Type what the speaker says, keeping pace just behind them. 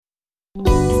Hello,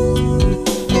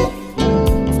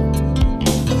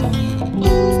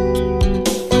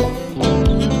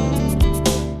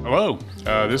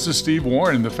 this is Steve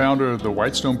Warren, the founder of the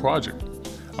Whitestone Project.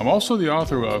 I'm also the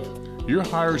author of Your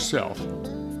Higher Self,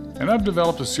 and I've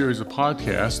developed a series of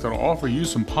podcasts that will offer you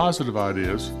some positive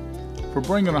ideas for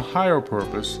bringing a higher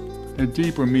purpose and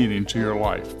deeper meaning to your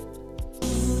life.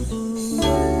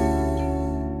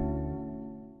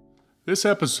 This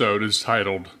episode is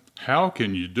titled, How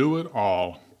Can You Do It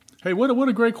All? Hey, what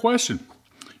a great question.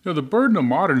 The burden of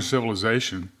modern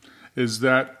civilization is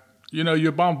that,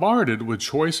 you're bombarded with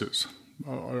choices,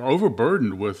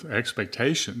 overburdened with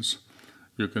expectations.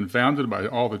 You're confounded by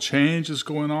all the changes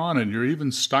going on, and you're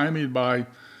even stymied by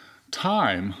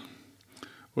time.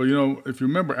 Well, if you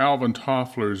remember Alvin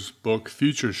Toffler's book,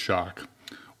 Future Shock,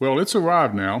 well, it's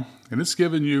arrived now, and it's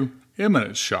given you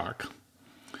imminent shock.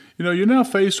 You're now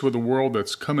faced with a world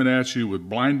that's coming at you with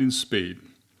blinding speed.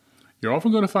 You're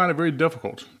often going to find it very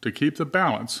difficult to keep the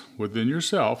balance within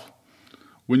yourself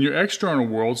when your external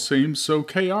world seems so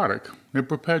chaotic and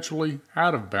perpetually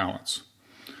out of balance.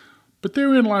 But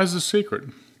therein lies the secret,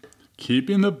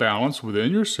 keeping the balance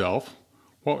within yourself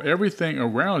while everything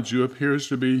around you appears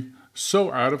to be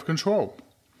so out of control.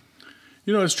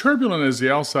 As turbulent as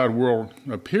the outside world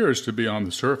appears to be on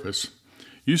the surface,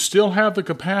 you still have the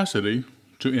capacity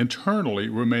to internally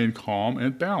remain calm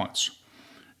and balanced.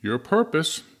 Your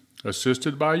purpose,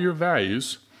 assisted by your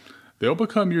values, they'll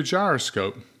become your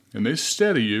gyroscope, and they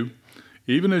steady you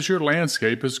even as your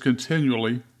landscape is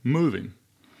continually moving.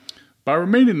 By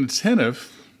remaining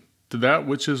attentive to that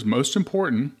which is most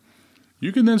important,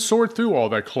 you can then sort through all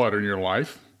that clutter in your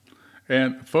life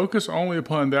and focus only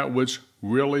upon that which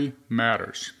really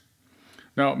matters.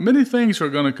 Now, many things are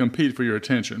going to compete for your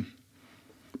attention,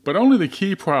 but only the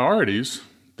key priorities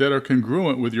that are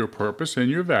congruent with your purpose and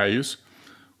your values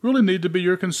really need to be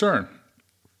your concern.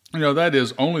 That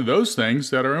is, only those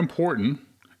things that are important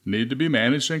need to be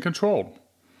managed and controlled.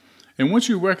 And once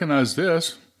you recognize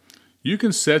this, you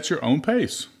can set your own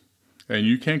pace, and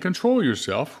you can control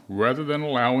yourself rather than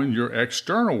allowing your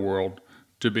external world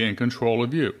to be in control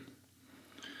of you.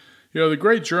 The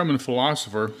great German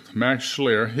philosopher Max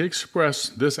Scheler, he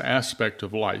expressed this aspect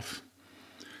of life.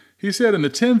 He said, in the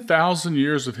 10,000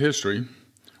 years of history,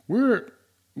 we're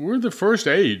the first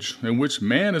age in which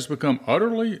man has become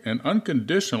utterly and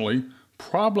unconditionally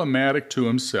problematic to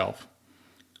himself,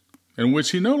 in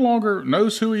which he no longer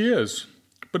knows who he is,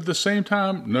 but at the same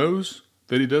time knows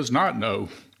that he does not know.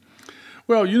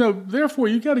 Well, therefore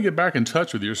you got to get back in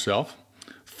touch with yourself,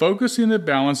 focusing and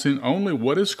balancing only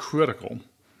what is critical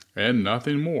and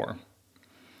nothing more.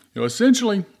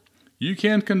 Essentially, you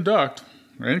can conduct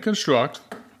and construct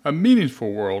a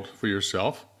meaningful world for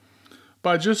yourself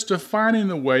by just defining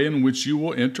the way in which you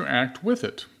will interact with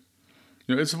it.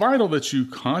 It's vital that you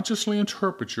consciously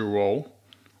interpret your role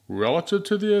relative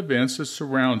to the events that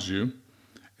surround you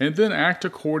and then act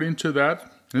according to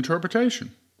that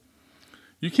interpretation.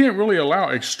 You can't really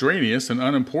allow extraneous and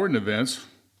unimportant events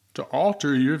to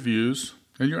alter your views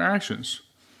and your actions.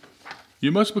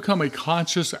 You must become a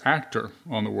conscious actor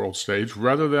on the world stage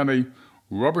rather than a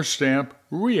rubber stamp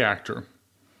reactor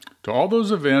to all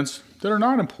those events that are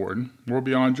not important or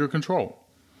beyond your control.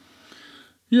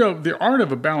 The art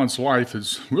of a balanced life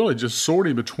is really just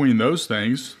sorting between those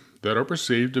things that are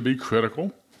perceived to be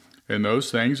critical and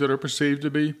those things that are perceived to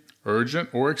be urgent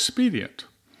or expedient.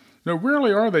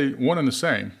 Rarely are they one and the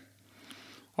same,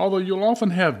 although you'll often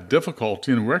have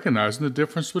difficulty in recognizing the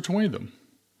difference between them.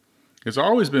 It's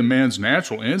always been man's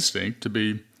natural instinct to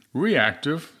be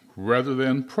reactive rather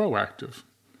than proactive.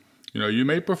 You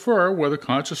may prefer, whether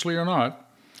consciously or not,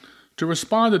 to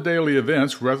respond to daily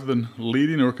events rather than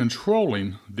leading or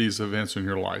controlling these events in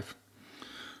your life.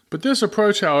 But this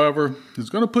approach, however, is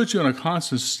going to put you in a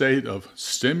constant state of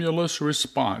stimulus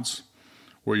response,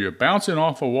 where you're bouncing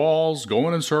off of walls,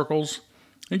 going in circles,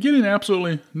 and getting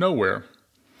absolutely nowhere.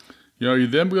 You're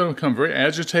then going to become very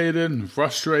agitated and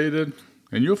frustrated,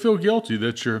 and you'll feel guilty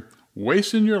that you're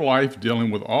wasting your life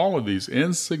dealing with all of these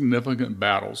insignificant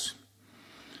battles.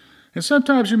 And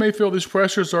sometimes you may feel these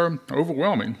pressures are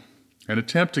overwhelming and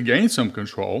attempt to gain some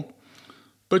control,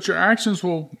 but your actions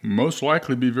will most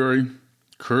likely be very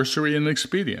cursory and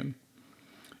expedient.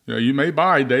 You may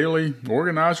buy daily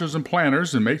organizers and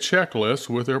planners and make checklists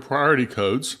with their priority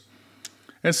codes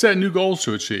and set new goals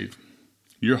to achieve.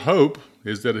 Your hope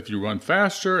is that if you run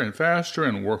faster and faster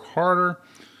and work harder,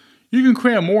 you can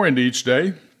cram more into each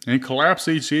day and collapse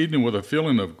each evening with a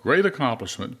feeling of great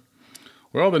accomplishment.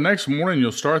 Well, the next morning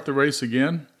you'll start the race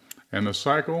again, and the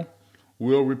cycle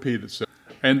will repeat itself.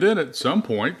 And then at some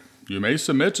point, you may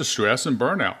submit to stress and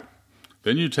burnout.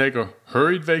 Then you take a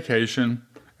hurried vacation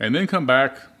and then come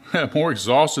back more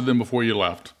exhausted than before you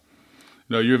left.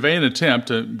 Your vain attempt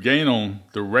to gain on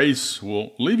the race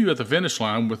will leave you at the finish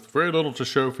line with very little to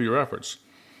show for your efforts.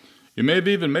 You may have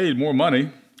even made more money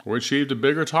or achieved a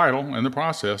bigger title in the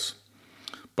process,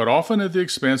 but often at the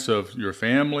expense of your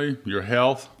family, your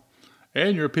health,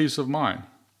 and your peace of mind.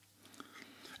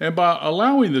 And by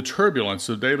allowing the turbulence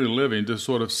of daily living to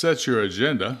sort of set your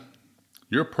agenda,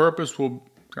 your purpose will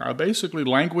basically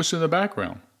languish in the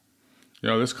background.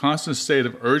 This constant state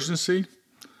of urgency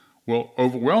will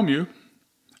overwhelm you,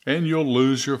 and you'll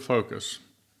lose your focus.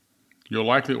 You'll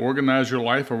likely organize your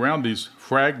life around these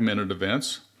fragmented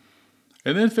events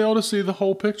and then fail to see the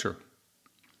whole picture.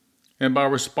 And by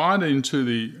responding to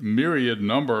the myriad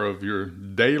number of your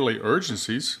daily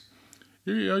urgencies,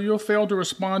 you'll fail to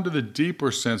respond to the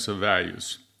deeper sense of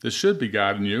values that should be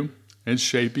guiding you and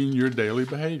shaping your daily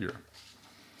behavior.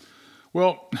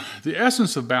 Well, the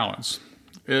essence of balance,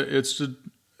 it's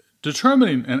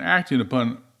determining and acting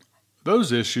upon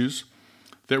those issues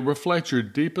that reflect your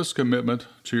deepest commitment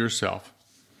to yourself.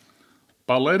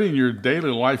 By letting your daily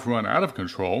life run out of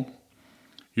control,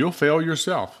 you'll fail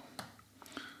yourself.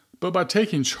 But by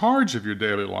taking charge of your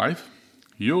daily life,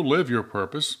 you'll live your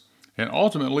purpose, and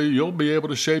ultimately you'll be able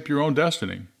to shape your own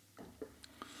destiny.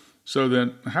 So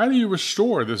then, how do you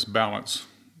restore this balance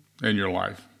in your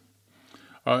life?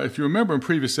 If you remember in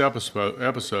previous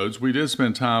episodes, we did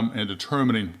spend time in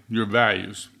determining your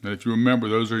values. And if you remember,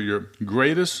 those are your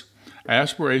greatest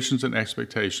aspirations and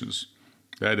expectations.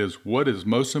 That is, what is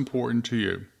most important to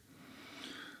you.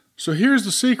 So here's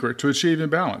the secret to achieving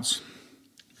balance.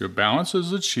 Your balance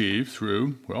is achieved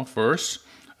through, first,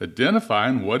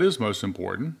 identifying what is most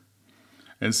important,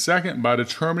 and second, by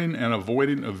determining and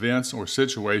avoiding events or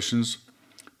situations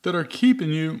that are keeping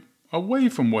you away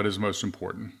from what is most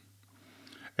important.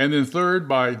 And then third,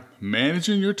 by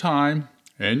managing your time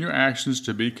and your actions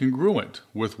to be congruent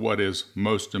with what is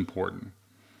most important.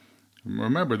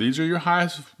 Remember, these are your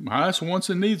highest wants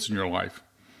and needs in your life,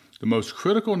 the most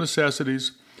critical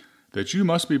necessities that you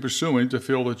must be pursuing to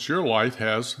feel that your life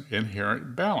has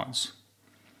inherent balance.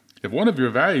 If one of your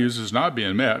values is not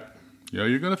being met,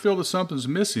 you're going to feel that something's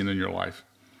missing in your life,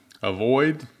 a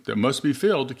void that must be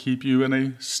filled to keep you in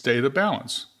a state of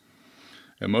balance.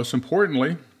 And most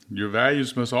importantly, your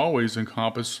values must always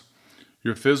encompass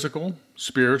your physical,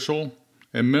 spiritual,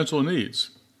 and mental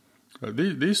needs.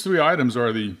 These three items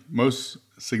are the most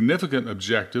significant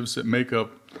objectives that make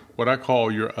up what I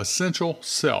call your essential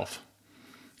self.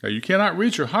 Now, you cannot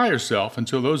reach your higher self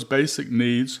until those basic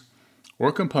needs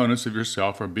or components of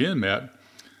yourself are being met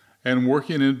and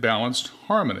working in balanced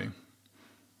harmony.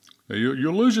 Now,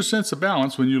 you'll lose your sense of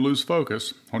balance when you lose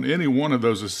focus on any one of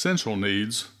those essential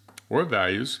needs or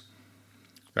values.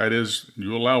 That is,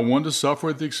 you allow one to suffer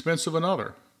at the expense of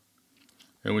another.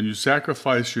 And when you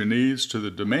sacrifice your needs to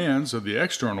the demands of the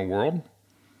external world,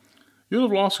 you'll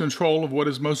have lost control of what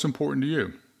is most important to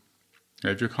you.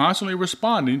 And if you're constantly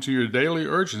responding to your daily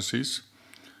urgencies,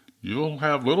 you'll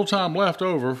have little time left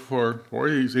over or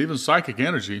even psychic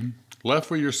energy left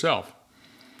for yourself.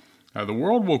 Now, the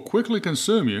world will quickly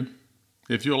consume you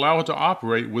if you allow it to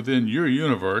operate within your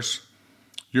universe,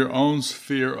 your own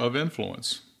sphere of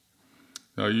influence.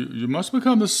 Now, you must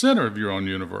become the center of your own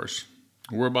universe,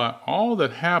 whereby all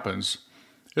that happens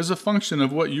is a function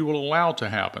of what you will allow to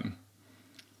happen.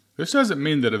 This doesn't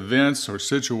mean that events or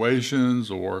situations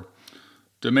or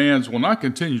demands will not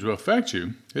continue to affect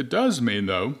you. It does mean,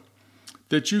 though,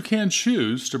 that you can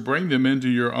choose to bring them into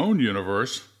your own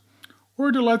universe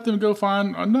or to let them go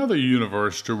find another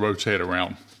universe to rotate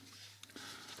around.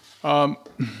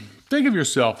 Think of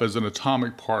yourself as an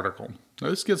atomic particle. Now,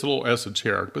 this gets a little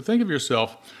esoteric, but think of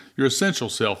yourself, your essential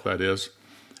self, that is,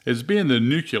 as being the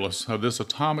nucleus of this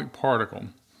atomic particle.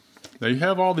 Now, you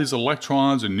have all these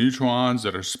electrons and neutrons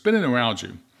that are spinning around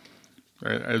you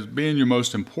as being your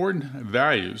most important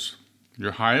values,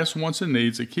 your highest wants and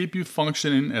needs that keep you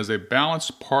functioning as a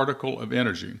balanced particle of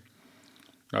energy.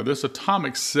 Now, this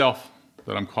atomic self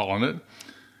that I'm calling it,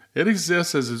 it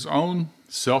exists as its own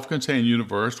self-contained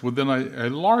universe within a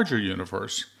larger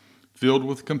universe filled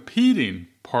with competing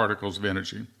particles of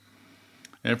energy.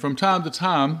 And from time to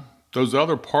time, those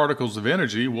other particles of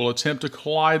energy will attempt to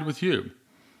collide with you.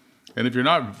 And if you're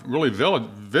not really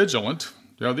vigilant,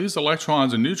 these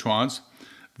electrons and neutrons,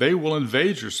 they will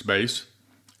invade your space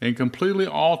and completely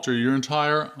alter your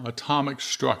entire atomic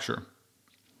structure.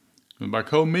 And by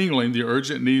commingling the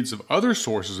urgent needs of other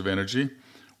sources of energy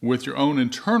with your own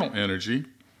internal energy,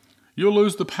 you'll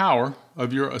lose the power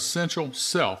of your essential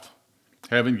self,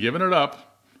 having given it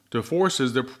up to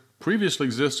forces that previously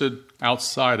existed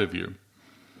outside of you.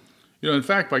 In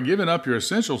fact, by giving up your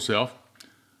essential self,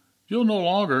 you'll no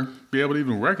longer be able to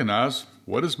even recognize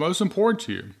what is most important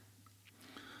to you.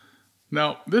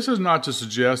 Now, this is not to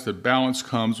suggest that balance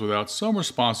comes without some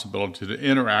responsibility to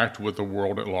interact with the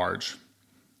world at large.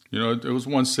 It was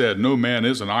once said, no man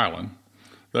is an island.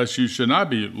 Thus, you should not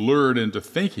be lured into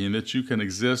thinking that you can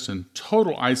exist in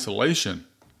total isolation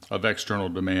of external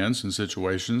demands and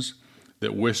situations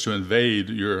that wish to invade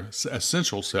your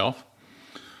essential self.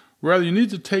 Rather, you need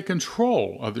to take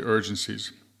control of the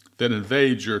urgencies that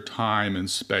invade your time and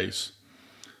space,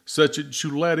 such that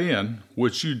you let in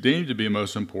what you deem to be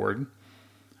most important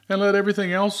and let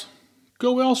everything else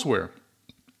go elsewhere.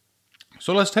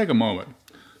 So let's take a moment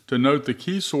to note the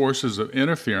key sources of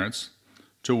interference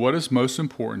to what is most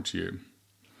important to you.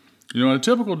 In a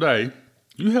typical day,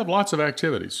 you have lots of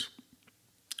activities.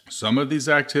 Some of these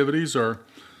activities are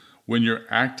when you're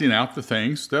acting out the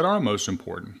things that are most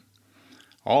important.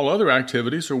 All other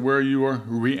activities are where you are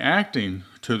reacting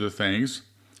to the things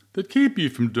that keep you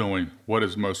from doing what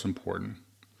is most important.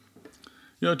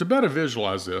 To better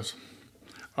visualize this,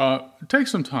 take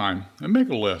some time and make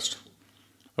a list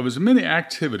of as many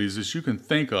activities as you can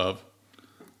think of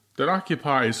that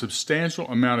occupy a substantial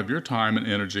amount of your time and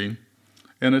energy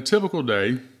in a typical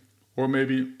day or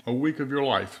maybe a week of your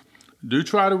life. Do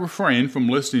try to refrain from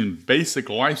listing basic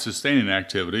life-sustaining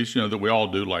activities, that we all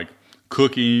do, like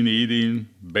cooking, eating,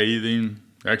 bathing,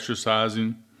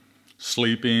 exercising,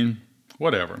 sleeping,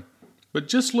 whatever. But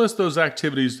just list those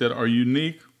activities that are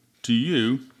unique to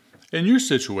you and your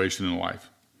situation in life.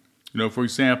 For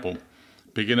example,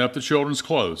 picking up the children's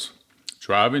clothes,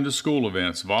 driving to school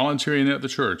events, volunteering at the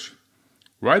church,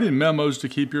 writing memos to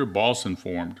keep your boss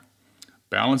informed,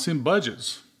 balancing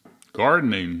budgets,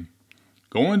 gardening,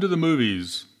 going to the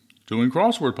movies, doing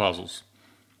crossword puzzles,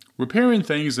 repairing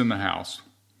things in the house,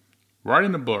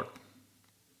 writing a book,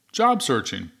 job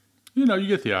searching. You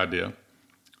get the idea.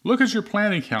 Look at your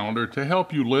planning calendar to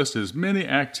help you list as many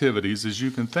activities as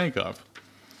you can think of.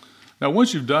 Now,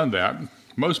 once you've done that,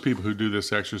 most people who do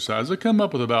this exercise, they come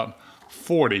up with about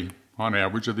 40 on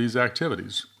average of these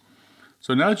activities.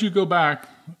 So now that you go back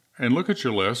and look at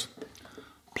your list,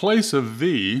 place a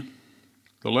V,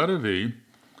 the letter V,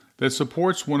 that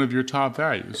supports one of your top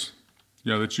values,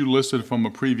 that you listed from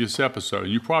a previous episode.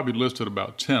 You probably listed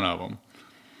about 10 of them.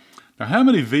 Now, how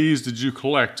many V's did you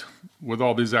collect with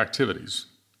all these activities?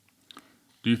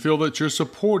 Do you feel that you're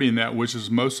supporting that which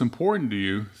is most important to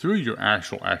you through your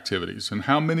actual activities? And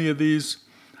how many of these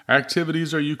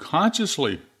activities are you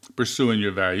consciously pursuing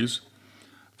your values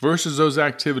versus those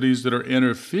activities that are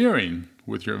interfering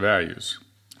with your values?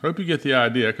 I hope you get the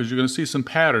idea, because you're going to see some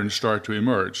patterns start to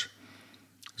emerge.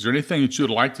 Is there anything that you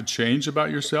would like to change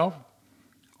about yourself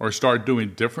or start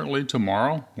doing differently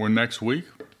tomorrow or next week?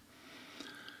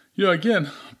 Again,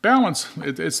 balance,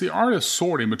 it's the art of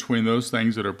sorting between those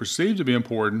things that are perceived to be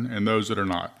important and those that are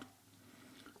not.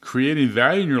 Creating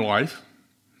value in your life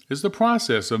is the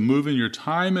process of moving your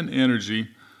time and energy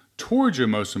towards your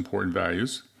most important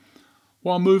values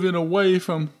while moving away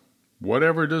from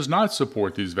whatever does not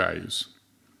support these values.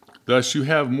 Thus, you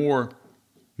have more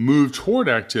move toward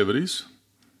activities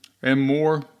and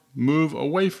more move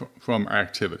away from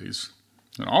activities.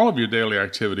 And all of your daily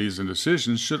activities and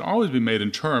decisions should always be made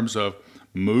in terms of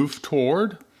move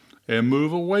toward and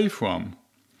move away from.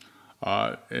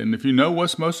 And if you know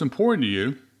what's most important to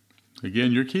you,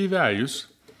 again, your key values,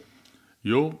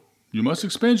 you must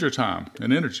expend your time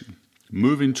and energy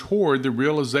moving toward the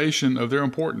realization of their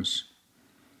importance.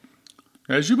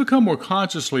 As you become more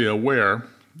consciously aware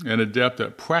and adept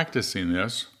at practicing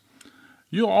this,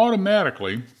 you'll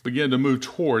automatically begin to move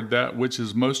toward that which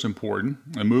is most important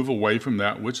and move away from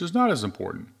that which is not as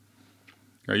important.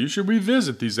 Now, you should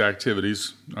revisit these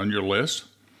activities on your list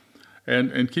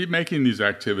and keep making these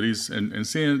activities and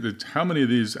seeing how many of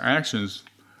these actions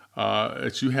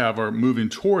that you have are moving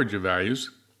toward your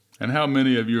values and how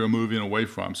many of you are moving away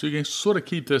from. So you can sort of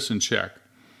keep this in check.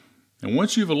 And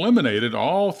once you've eliminated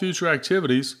all future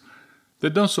activities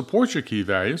that don't support your key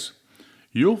values,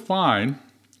 you'll find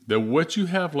that what you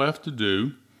have left to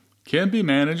do can be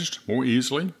managed more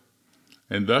easily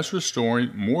and thus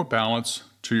restoring more balance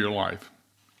to your life.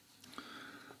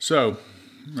 So,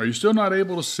 are you still not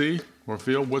able to see or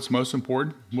feel what's most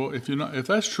important? Well, if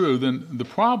that's true, then the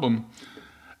problem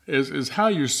is how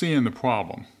you're seeing the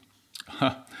problem.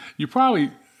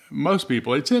 Most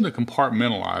people, they tend to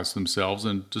compartmentalize themselves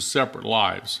into separate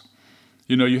lives.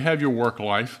 You have your work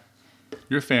life,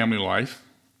 your family life,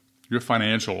 your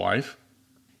financial life,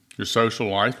 your social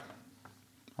life,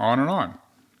 on and on.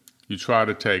 You try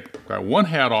to take that one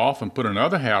hat off and put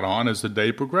another hat on as the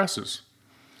day progresses.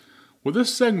 Well,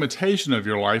 this segmentation of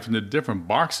your life into different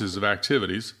boxes of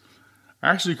activities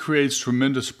actually creates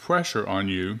tremendous pressure on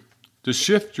you to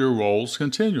shift your roles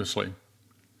continuously.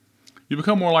 You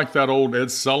become more like that old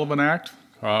Ed Sullivan act,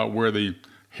 where the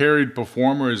harried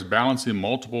performer is balancing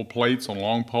multiple plates on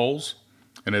long poles,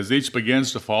 and as each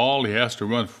begins to fall, he has to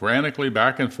run frantically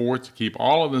back and forth to keep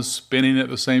all of them spinning at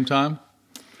the same time.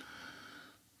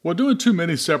 Well, doing too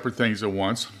many separate things at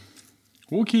once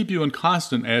will keep you in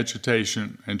constant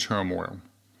agitation and turmoil.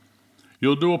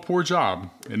 You'll do a poor job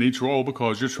in each role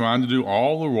because you're trying to do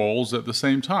all the roles at the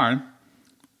same time,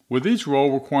 with each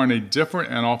role requiring a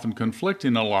different and often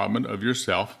conflicting allotment of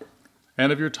yourself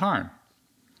and of your time.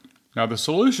 Now, the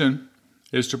solution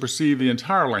is to perceive the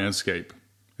entire landscape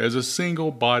as a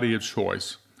single body of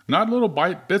choice, not little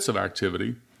bits of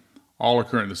activity, all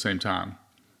occurring at the same time.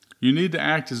 You need to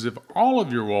act as if all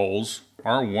of your roles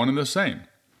are one and the same,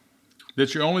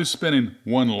 that you're only spinning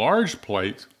one large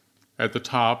plate at the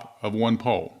top of one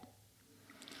pole.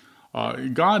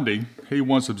 Gandhi, he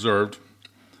once observed,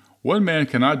 "One man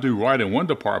cannot do right in one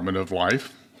department of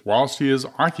life whilst he is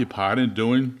occupied in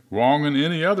doing wrong in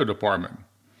any other department.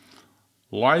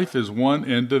 Life is one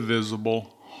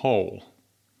indivisible whole."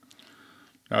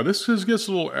 Now, this gets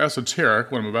a little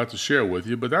esoteric, what I'm about to share with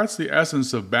you, but that's the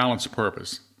essence of balanced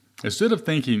purpose. Instead of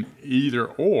thinking either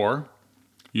or,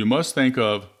 you must think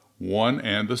of one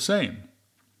and the same.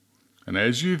 And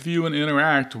as you view and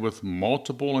interact with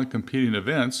multiple and competing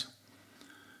events,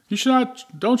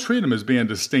 don't treat them as being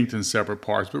distinct and separate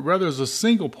parts, but rather as a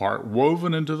single part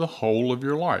woven into the whole of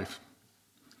your life.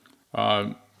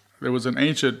 There was an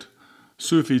ancient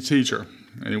Sufi teacher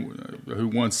who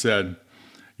once said,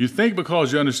 "You think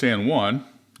because you understand one,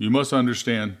 you must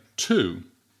understand two,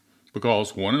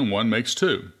 because one and one makes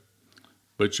two.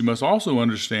 But you must also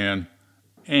understand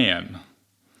and."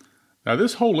 Now,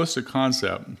 this holistic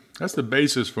concept, that's the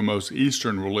basis for most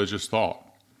Eastern religious thought.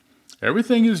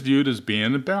 Everything is viewed as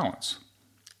being in balance.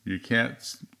 You can't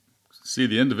see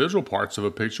the individual parts of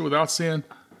a picture without seeing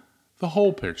the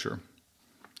whole picture.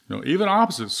 Even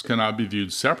opposites cannot be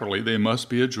viewed separately. They must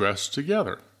be addressed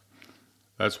together.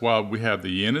 That's why we have the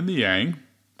yin and the yang,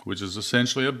 which is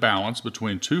essentially a balance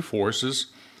between two forces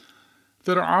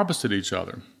that are opposite each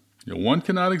other. One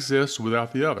cannot exist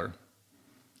without the other.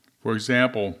 For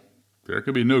example, there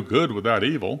could be no good without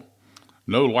evil,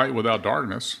 no light without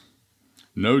darkness,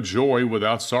 no joy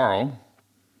without sorrow,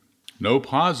 no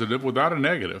positive without a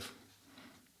negative.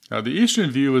 Now, the Eastern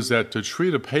view is that to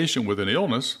treat a patient with an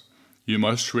illness, you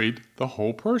must treat the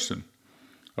whole person.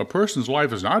 A person's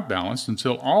life is not balanced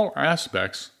until all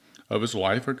aspects of his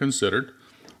life are considered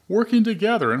working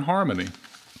together in harmony.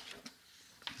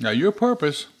 Now, your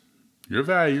purpose, your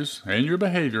values, and your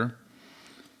behavior,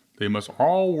 they must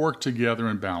all work together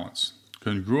in balance,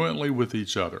 congruently with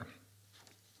each other.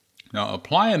 Now,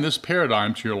 applying this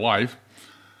paradigm to your life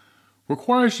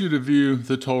requires you to view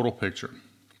the total picture.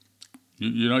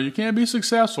 You can't be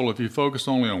successful if you focus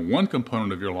only on one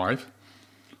component of your life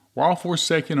while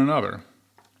forsaking another.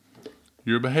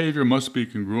 Your behavior must be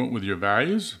congruent with your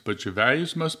values, but your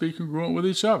values must be congruent with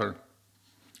each other.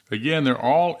 Again, they're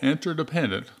all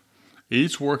interdependent,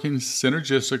 each working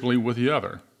synergistically with the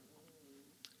other.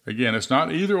 Again, it's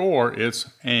not either or, it's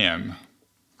and.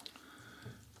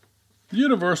 The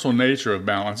universal nature of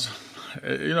balance,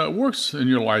 it works in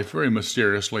your life very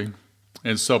mysteriously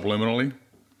and subliminally.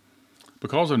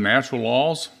 Because of natural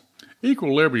laws,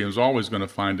 equilibrium is always going to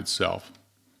find itself.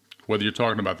 Whether you're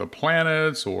talking about the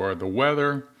planets or the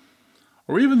weather,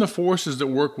 or even the forces that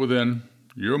work within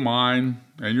your mind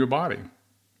and your body.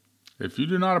 If you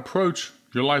do not approach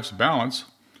your life's balance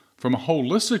from a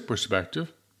holistic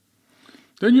perspective,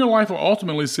 then your life will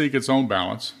ultimately seek its own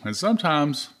balance, and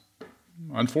sometimes,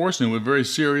 unfortunately, with very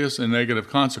serious and negative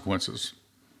consequences.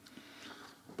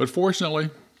 But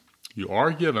fortunately, you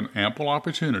are given ample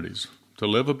opportunities to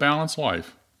live a balanced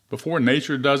life before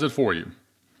nature does it for you.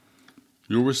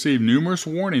 You'll receive numerous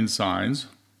warning signs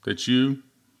that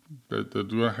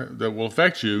will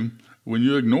affect you when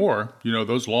you ignore,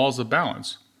 those laws of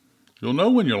balance. You'll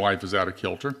know when your life is out of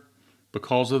kilter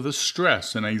because of the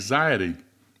stress and anxiety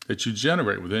that you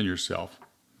generate within yourself.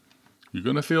 You're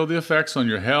going to feel the effects on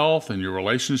your health and your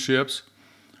relationships,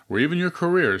 or even your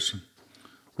careers,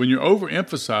 when you're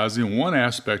overemphasizing one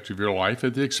aspect of your life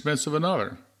at the expense of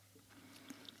another.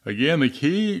 Again, the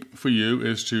key for you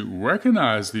is to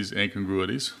recognize these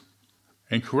incongruities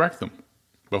and correct them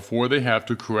before they have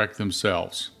to correct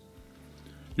themselves.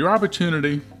 Your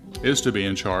opportunity is to be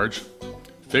in charge,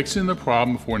 fixing the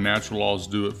problem before natural laws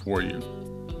do it for you,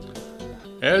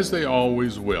 as they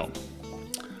always will.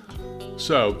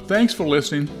 So, thanks for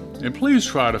listening, and please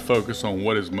try to focus on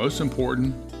what is most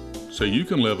important so you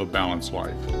can live a balanced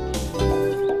life.